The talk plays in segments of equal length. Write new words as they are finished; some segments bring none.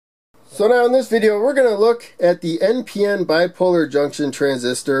So now in this video we're going to look at the NPN bipolar junction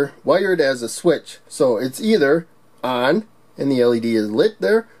transistor wired as a switch. So it's either on and the LED is lit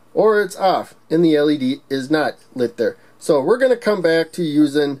there, or it's off and the LED is not lit there. So we're going to come back to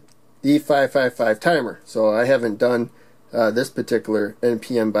using the 555 timer. So I haven't done this particular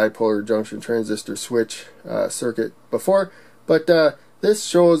NPN bipolar junction transistor switch circuit before, but this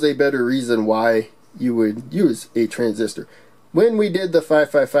shows a better reason why you would use a transistor. When we did the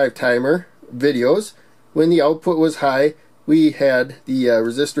 555 timer videos, when the output was high, we had the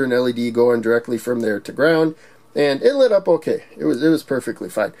resistor and LED going directly from there to ground, and it lit up okay. It was perfectly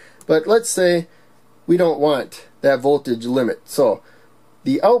fine. But let's say we don't want that voltage limit. So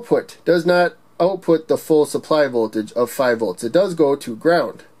the output does not output the full supply voltage of 5 volts. It does go to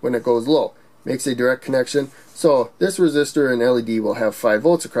ground when it goes low. Makes a direct connection. So this resistor and LED will have 5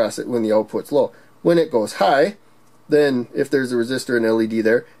 volts across it when the output's low. When it goes high, then if there's a resistor and LED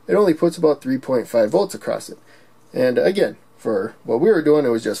there, it only puts about 3.5 volts across it. And again, for what we were doing, it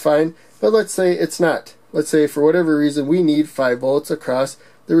was just fine. But let's say it's not. Let's say for whatever reason we need 5 volts across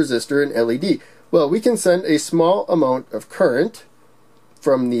the resistor and LED. Well, we can send a small amount of current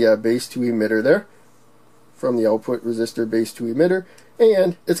from the base to emitter there, from the output resistor base to emitter,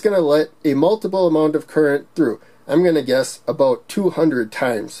 and it's going to let a multiple amount of current through. I'm going to guess about 200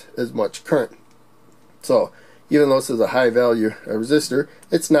 times as much current. So even though this is a high value resistor,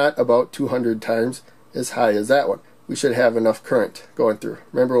 it's not about 200 times as high as that one. We should have enough current going through.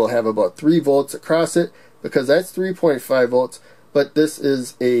 Remember, we'll have about 3 volts across it because that's 3.5 volts, but this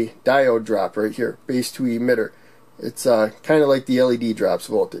is a diode drop right here, base to emitter. It's kind of like the LED drops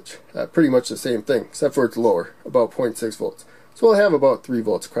voltage. Pretty much the same thing, except for it's lower, about 0.6 volts. So we'll have about 3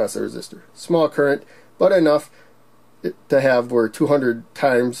 volts across the resistor. Small current, but enough to have where 200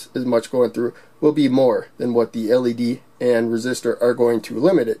 times as much going through will be more than what the LED and resistor are going to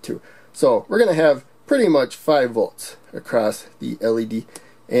limit it to. So we're going to have pretty much 5 volts across the LED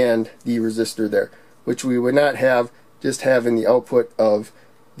and the resistor there, which we would not have just having the output of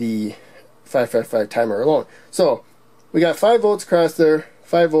the 555 timer alone. So we got 5 volts across there,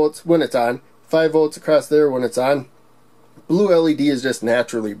 5 volts when it's on, 5 volts across there when it's on. Blue LED is just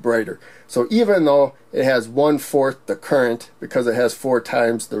naturally brighter. So even though it has 1/4 the current, because it has 4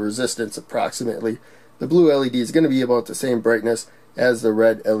 times the resistance approximately, the blue LED is going to be about the same brightness as the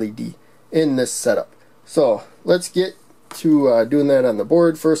red LED in this setup. So let's get to doing that on the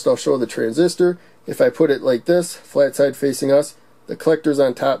board. First I'll show the transistor. If I put it like this, flat side facing us, the collector's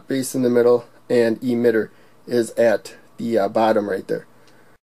on top, base in the middle, and emitter is at the bottom right there.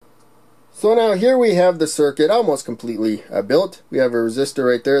 So now here we have the circuit almost completely built. We have a resistor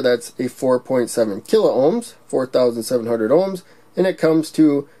right there that's a 4.7 kilo ohms, 4,700 ohms, and it comes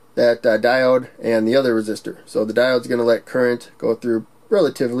to that diode and the other resistor. So the diode's going to let current go through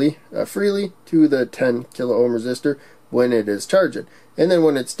relatively freely to the 10 kilo ohm resistor when it is charging. And then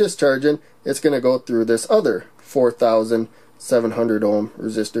when it's discharging, it's going to go through this other 4,700 ohm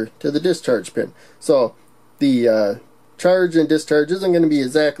resistor to the discharge pin. So the charge and discharge isn't going to be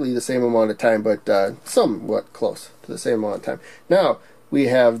exactly the same amount of time, but somewhat close to the same amount of time. Now we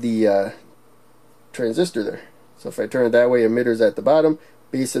have the transistor there. So if I turn it that way, emitter's at the bottom,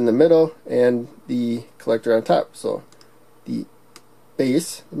 base in the middle, and the collector on top. So the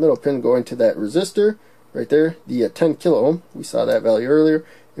base, the middle pin, going to that resistor right there, the 10 kilo ohm, we saw that value earlier,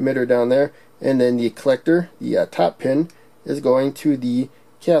 emitter down there, and then the collector, the top pin, is going to the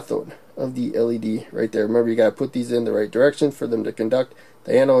cathode of the LED right there. Remember, you got to put these in the right direction for them to conduct.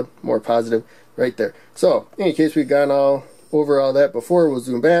 The anode, more positive, right there. So in any case, we've gone all over all that before. We'll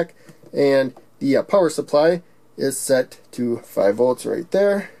zoom back, and the power supply is set to 5 volts right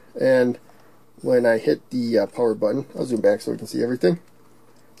there. And when I hit the power button, I'll zoom back so we can see everything.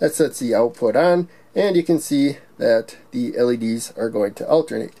 That sets the output on, and you can see that the LEDs are going to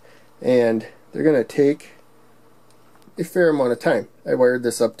alternate, and they're going to take a fair amount of time. I wired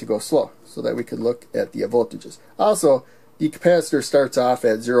this up to go slow so that we could look at the voltages. Also, the capacitor starts off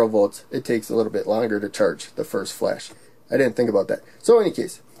at 0 volts. It takes a little bit longer to charge the first flash. I didn't think about that. So in any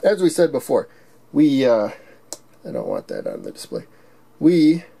case, as we said before, we I don't want that on the display.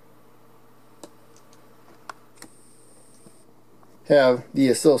 We have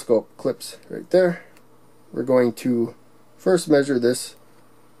the oscilloscope clips right there. We're going to first measure this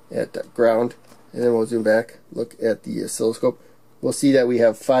at ground, and then we'll zoom back, look at the oscilloscope. We'll see that we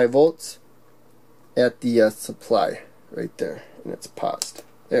have 5 volts at the supply right there, and it's paused.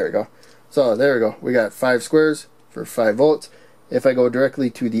 There we go. So there we go. We got 5 squares for 5 volts. If I go directly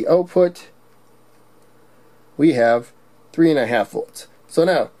to the output, we have 3.5 volts. So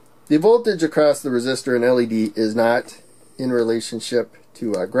now, the voltage across the resistor and LED is not in relationship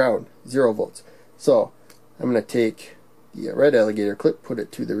to ground, 0 volts. So I'm going to take the red alligator clip, put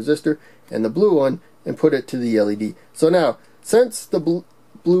it to the resistor, and the blue one, and put it to the LED. So now, since the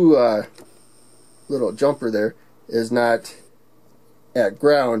blue little jumper there is not at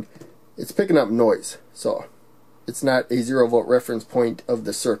ground, it's picking up noise. So it's not a 0 volt reference point of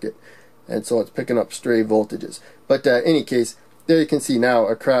the circuit, and so it's picking up stray voltages. But any case, there you can see now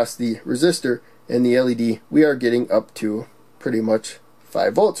across the resistor and the LED, we are getting up to pretty much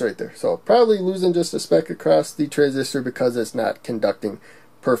 5 volts right there. So probably losing just a speck across the transistor because it's not conducting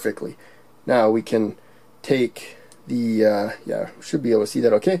perfectly. Now we can take the, yeah, should be able to see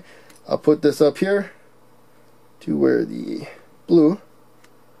that okay. I'll put this up here to where the blue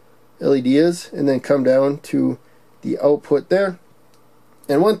LED is, and then come down to the output there.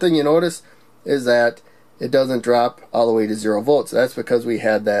 And one thing you notice is that it doesn't drop all the way to 0 volts. That's because we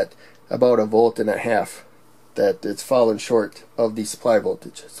had that about 1.5 volts that it's fallen short of the supply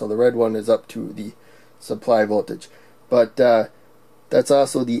voltage. So the red one is up to the supply voltage. But that's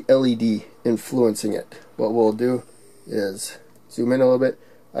also the LED influencing it. What we'll do is zoom in a little bit.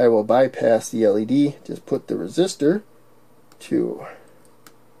 I will bypass the LED, just put the resistor to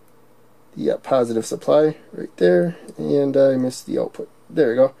the positive supply right there, and I missed the output. There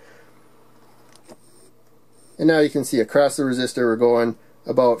we go. And now you can see across the resistor we're going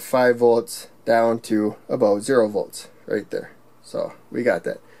about 5 volts down to about 0 volts right there. So we got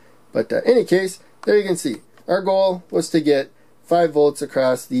that. But any case, there you can see our goal was to get 5 volts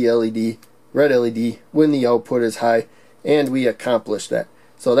across the LED, red LED, when the output is high, and we accomplished that.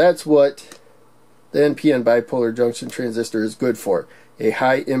 So that's what the NPN bipolar junction transistor is good for. A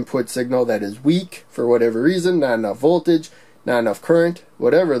high input signal that is weak for whatever reason, not enough voltage, not enough current,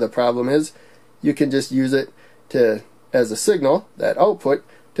 whatever the problem is, you can just use it to as a signal, that output,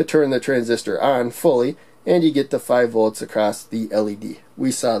 to turn the transistor on fully, and you get the 5 volts across the LED.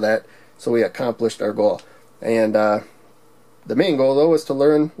 We saw that, so we accomplished our goal. And the main goal though was to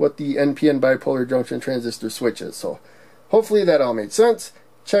learn what the NPN bipolar junction transistor switch is. So hopefully that all made sense.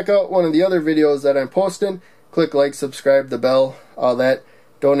 Check out one of the other videos that I'm posting. Click like, subscribe, the bell, all that.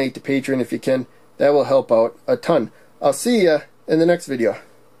 Donate to Patreon if you can. That will help out a ton. I'll see ya in the next video.